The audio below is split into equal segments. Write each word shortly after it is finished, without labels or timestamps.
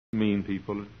mean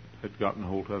people had gotten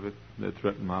hold of it. They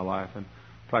threatened my life, and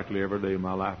practically every day of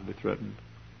my life they threatened.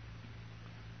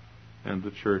 And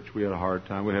the church, we had a hard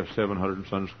time. We'd have 700 in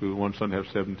Sunday school. One Sunday have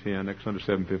 710, next Sunday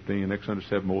 715, next Sunday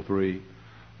 703.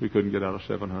 We couldn't get out of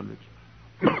 700s.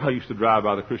 I used to drive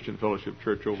by the Christian Fellowship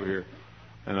Church over here,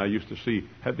 and I used to see,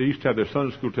 they used to have their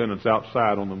Sunday school attendance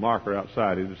outside on the marker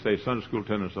outside. It would say Sunday school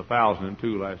attendance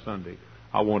 1,002 last Sunday.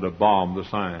 I wanted to bomb the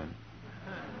sign.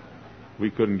 We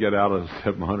couldn't get out of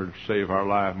 700 to save our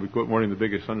life. We weren't in the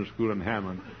biggest Sunday school in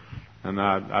Hammond. And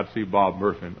I'd see Bob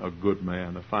Murphy, a good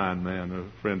man, a fine man,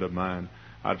 a friend of mine.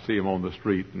 I'd see him on the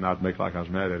street, and I'd make like I was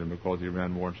mad at him because he ran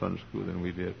more in Sunday school than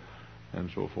we did, and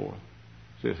so forth.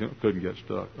 See, couldn't get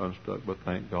unstuck, but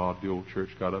thank God the old church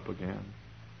got up again.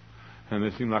 And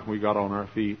it seemed like we got on our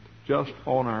feet, just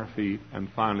on our feet, and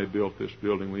finally built this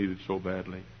building we needed so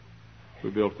badly. We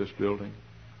built this building.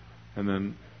 And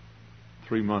then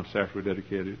 3 months after we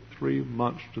dedicated it, 3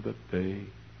 months to the day,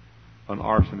 an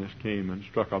arsonist came and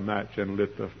struck a match and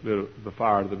lit the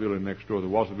fire to the building next door. There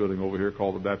was a building over here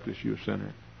called the Baptist Youth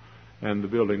Center. And the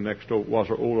building next door was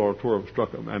our old auditorium,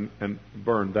 struck them and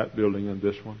burned that building and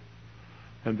this one.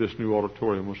 And this new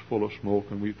auditorium was full of smoke,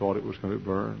 and we thought it was going to be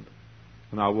burned.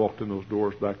 And I walked in those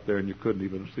doors back there, and you couldn't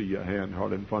even see your hand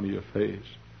hard in front of your face.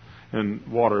 And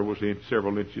water was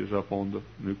several inches up on the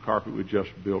new carpet. We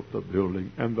just built the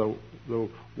building, and the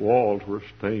walls were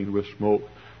stained with smoke.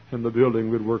 And the building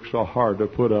we'd worked so hard to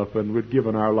put up, and we'd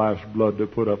given our life's blood to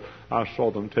put up. I saw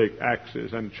them take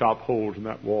axes and chop holes in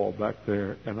that wall back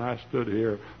there. And I stood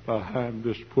here behind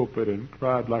this pulpit and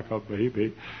cried like a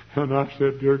baby. And I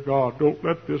said, dear God, don't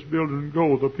let this building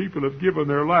go. The people have given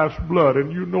their life's blood,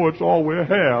 and you know it's all we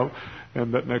have.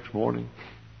 And that next morning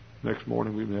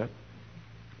we met.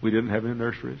 We didn't have any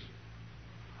nurseries.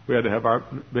 We had to have our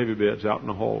baby beds out in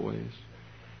the hallways.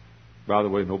 By the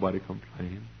way, nobody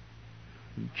complained.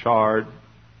 Charred,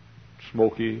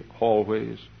 smoky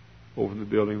hallways over in the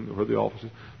building where the offices,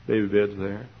 baby beds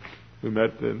there. We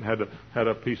met and had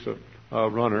a piece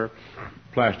of runner,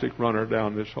 plastic runner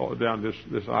down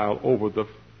this aisle over the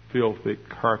filthy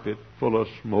carpet full of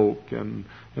smoke and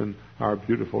our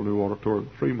beautiful new auditorium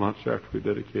 3 months after we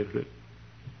dedicated it.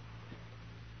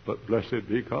 But blessed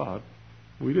be God,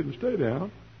 we didn't stay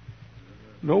down.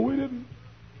 No, we didn't.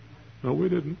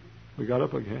 We got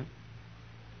up again.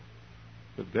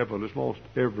 The devil has lost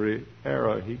every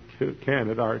arrow he can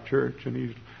at our church,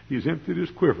 and he's emptied his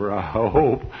quiver, I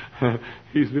hope.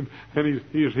 he's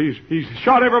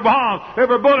shot every bomb,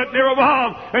 every bullet, and every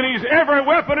bomb, and he's every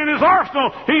weapon in his arsenal.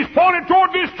 He's pointed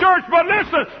toward this church. But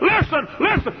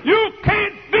listen! You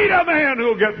can't beat a man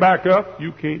who'll get back up.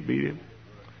 You can't beat him,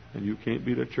 and you can't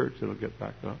beat a church that'll get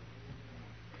back up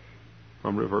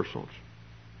from reversals.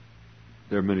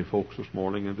 There are many folks this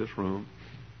morning in this room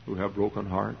who have broken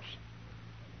hearts,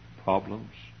 problems,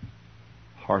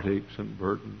 heartaches and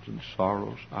burdens and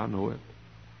sorrows. I know it.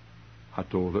 I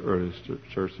told the earliest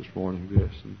church this morning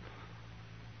this, and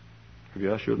maybe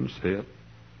I shouldn't say it,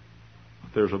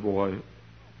 but there's a boy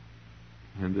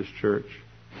in this church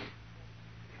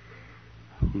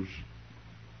who's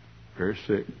very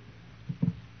sick.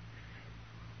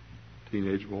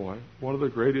 Teenage boy. One of the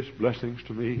greatest blessings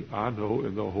to me I know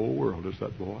in the whole world is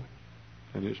that boy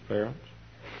and his parents.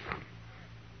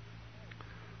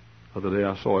 The other day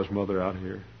I saw his mother out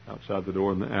here, outside the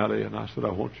door in the alley, and I said, I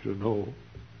want you to know,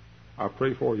 I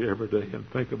pray for you every day and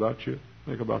think about you,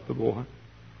 think about the boy.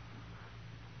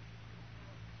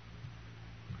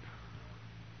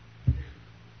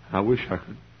 I wish I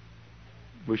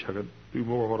could do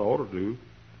more of what I ought to do.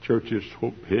 Church is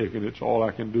so big, and it's all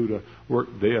I can do to work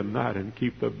day and night and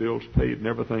keep the bills paid and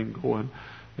everything going.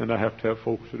 And I have to have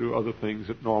folks to do other things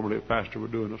that normally a pastor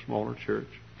would do in a smaller church.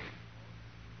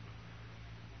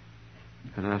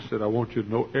 And I said, I want you to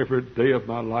know every day of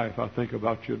my life I think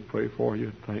about you and pray for you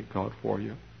and thank God for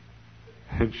you.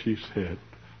 And she said,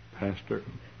 Pastor,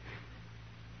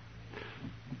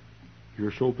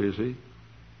 you're so busy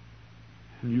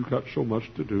and you've got so much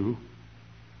to do.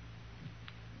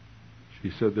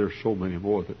 She said, there's so many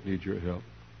more that need your help,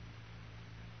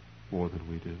 more than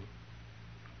we do.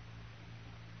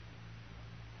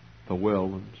 The well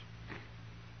ones.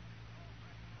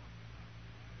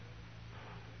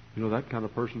 You know, that kind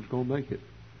of person's going to make it.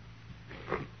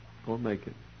 Going to make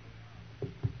it.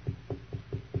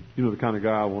 You know the kind of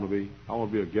guy I want to be? I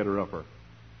want to be a getter-upper.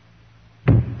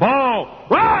 Paul,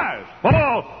 rise!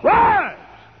 Paul, rise!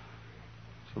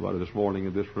 Somebody this morning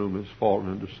in this room has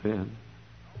fallen into sin.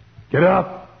 Get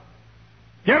up!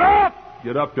 Get up!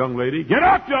 Get up, young lady. Get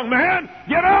up, young man!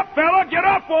 Get up, fella! Get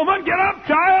up, woman! Get up,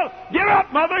 child! Get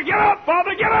up, mother! Get up,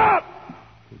 father! Get up!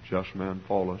 The just man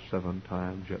falleth 7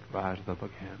 times, yet riseth up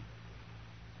again.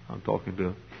 I'm talking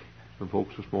to some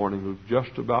folks this morning who've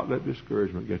just about let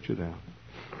discouragement get you down.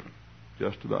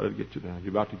 Just about let it get you down.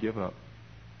 You're about to give up.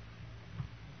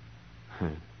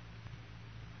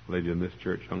 Lady in this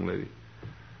church, young lady,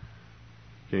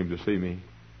 came to see me.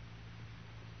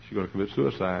 She's going to commit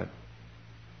suicide.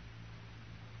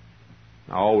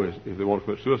 I always, if they want to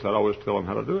commit suicide, I always tell them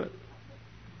how to do it.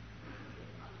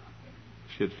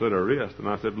 She had slit her wrist, and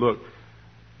I said, look,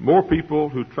 more people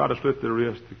who try to slit their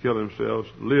wrist to kill themselves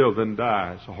live than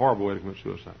die. It's a horrible way to commit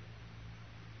suicide.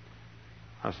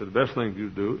 I said, the best thing you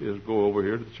do is go over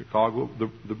here to the Chicago,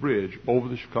 the bridge over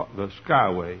the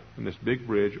Skyway, and this big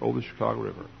bridge over the Chicago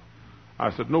River.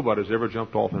 I said, nobody's ever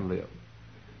jumped off and lived.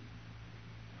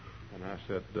 And I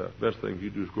said, the best thing you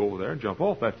do is go over there and jump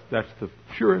off. That's the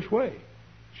surest way.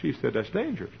 She said, that's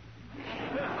dangerous.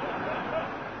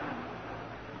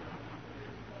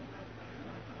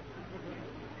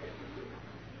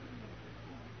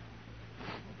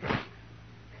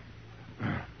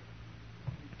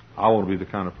 I want to be the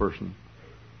kind of person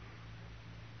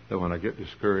that when I get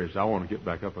discouraged, I want to get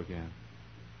back up again.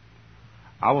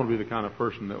 I want to be the kind of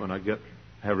person that when I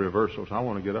have reversals, I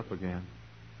want to get up again.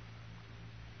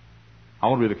 I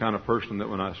want to be the kind of person that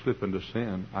when I slip into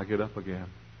sin, I get up again.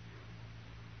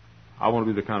 I want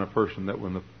to be the kind of person that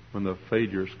when the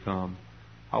failures come,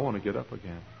 I want to get up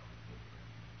again.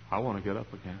 I want to get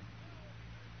up again.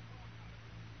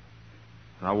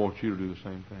 And I want you to do the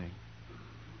same thing.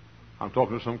 I'm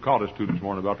talking to some college students this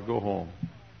morning about to go home.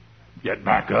 Get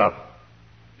back up.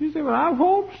 You say, well, I'm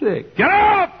homesick. Get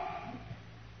up!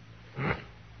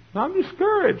 I'm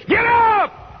discouraged. Get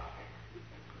up!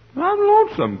 I'm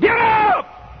lonesome. Get up!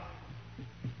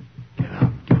 Get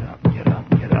up, get up, get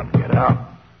up, get up, get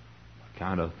up. The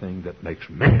kind of thing that makes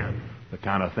man. The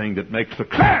kind of thing that makes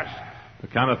success. The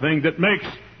kind of thing that makes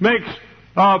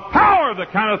power. The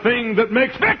kind of thing that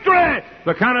makes victory.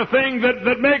 The kind of thing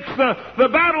that makes the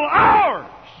battle ours.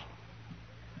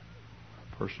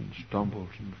 A person stumbles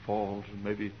and falls and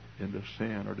maybe into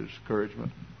sin or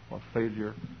discouragement or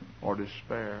failure or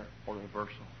despair or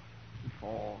reversal. He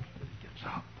falls, but he gets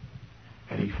up.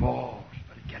 And he falls,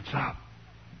 but he gets up.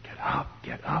 Get up,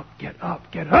 get up, get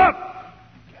up, get up.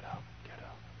 Get up, get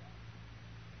up.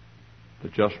 The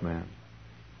just man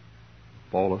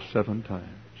falleth 7 times,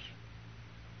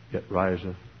 yet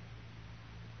riseth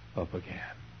up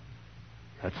again.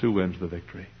 That's who wins the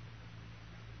victory.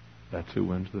 That's who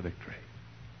wins the victory.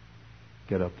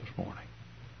 Get up this morning.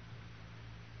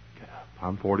 Get up.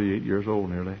 I'm 48 years old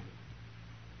nearly.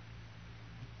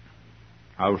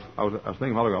 I was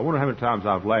thinking a while ago, I wonder how many times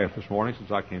I've laughed this morning since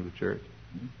I came to church.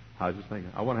 I was just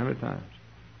thinking, I wonder how many times.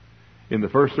 In the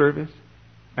first service,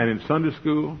 and in Sunday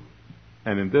school,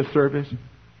 and in this service,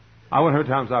 I wonder how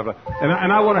many times I've laughed.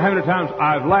 And I wonder how many times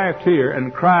I've laughed here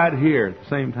and cried here at the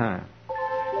same time.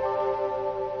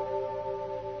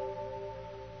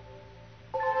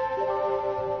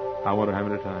 I wonder how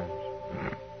many times.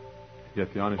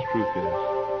 Yet the honest truth is,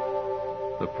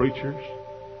 the preachers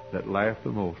that laugh the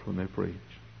most when they preach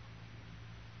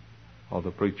are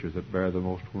the preachers that bear the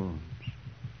most wounds.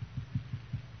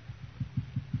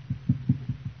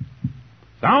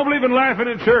 So I don't believe in laughing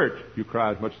in church. You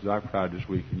cry as much as I've cried this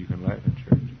week, and you can laugh in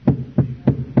church.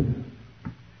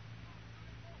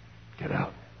 Get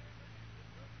up.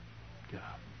 Get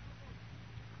up.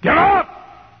 Get up!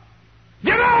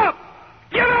 Get up!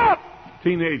 Get up!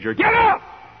 Teenager, get up!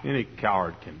 Any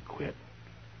coward can quit.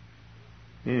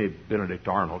 Any Benedict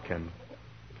Arnold can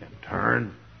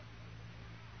turn.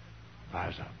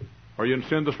 Rise up. Are you in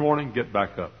sin this morning? Get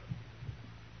back up.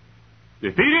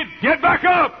 Defeated? Get back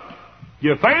up.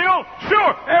 You fail?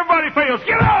 Sure, everybody fails.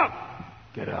 Get up.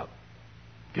 Get up.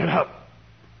 Get up.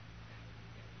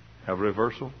 Have a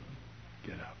reversal?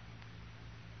 Get up.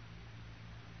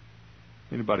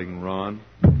 Anybody can run.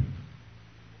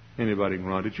 Anybody can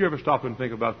run. Did you ever stop and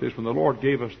think about this? When the Lord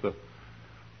gave us the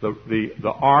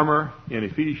armor in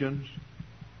Ephesians,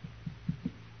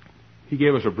 He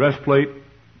gave us a breastplate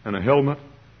and a helmet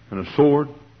and a sword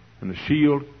and a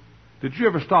shield. Did you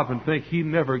ever stop and think He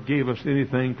never gave us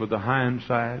anything for the hind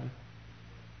side?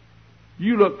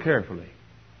 You look carefully.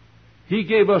 He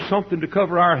gave us something to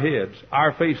cover our heads,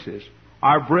 our faces,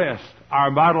 our breasts,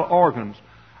 our vital organs,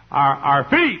 our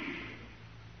feet.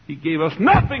 He gave us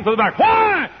nothing for the back.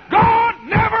 Why? God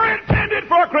never intended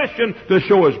for a Christian to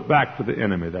show his back to the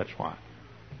enemy. That's why.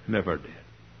 Never did.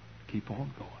 Keep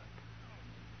on going.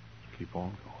 Keep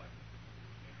on going.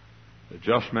 The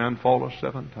just man falleth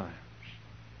 7 times,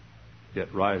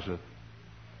 yet riseth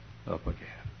up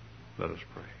again. Let us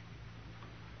pray.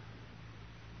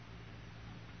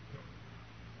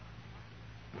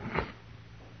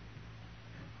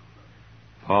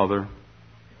 Father,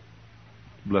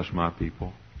 bless my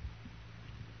people.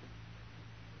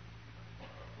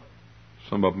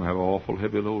 Some of them have awful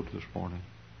heavy loads this morning.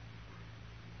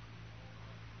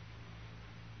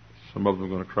 Some of them are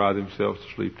going to cry themselves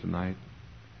to sleep tonight,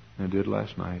 and did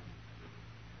last night.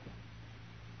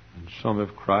 And some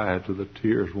have cried till the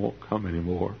tears won't come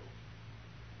anymore.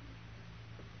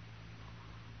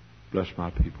 Bless my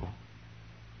people.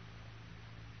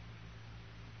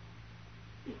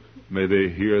 May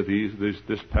they hear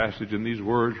this passage and these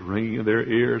words ringing in their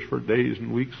ears for days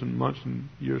and weeks and months and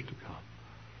years to come.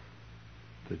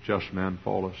 The just man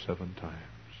falleth 7 times,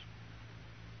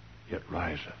 yet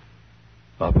riseth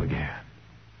up again.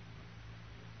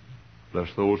 Bless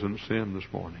those in sin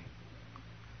this morning.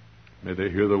 May they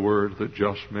hear the words, the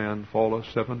just man falleth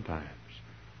 7 times,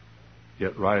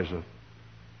 yet riseth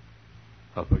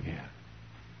up again.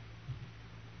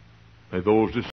 May those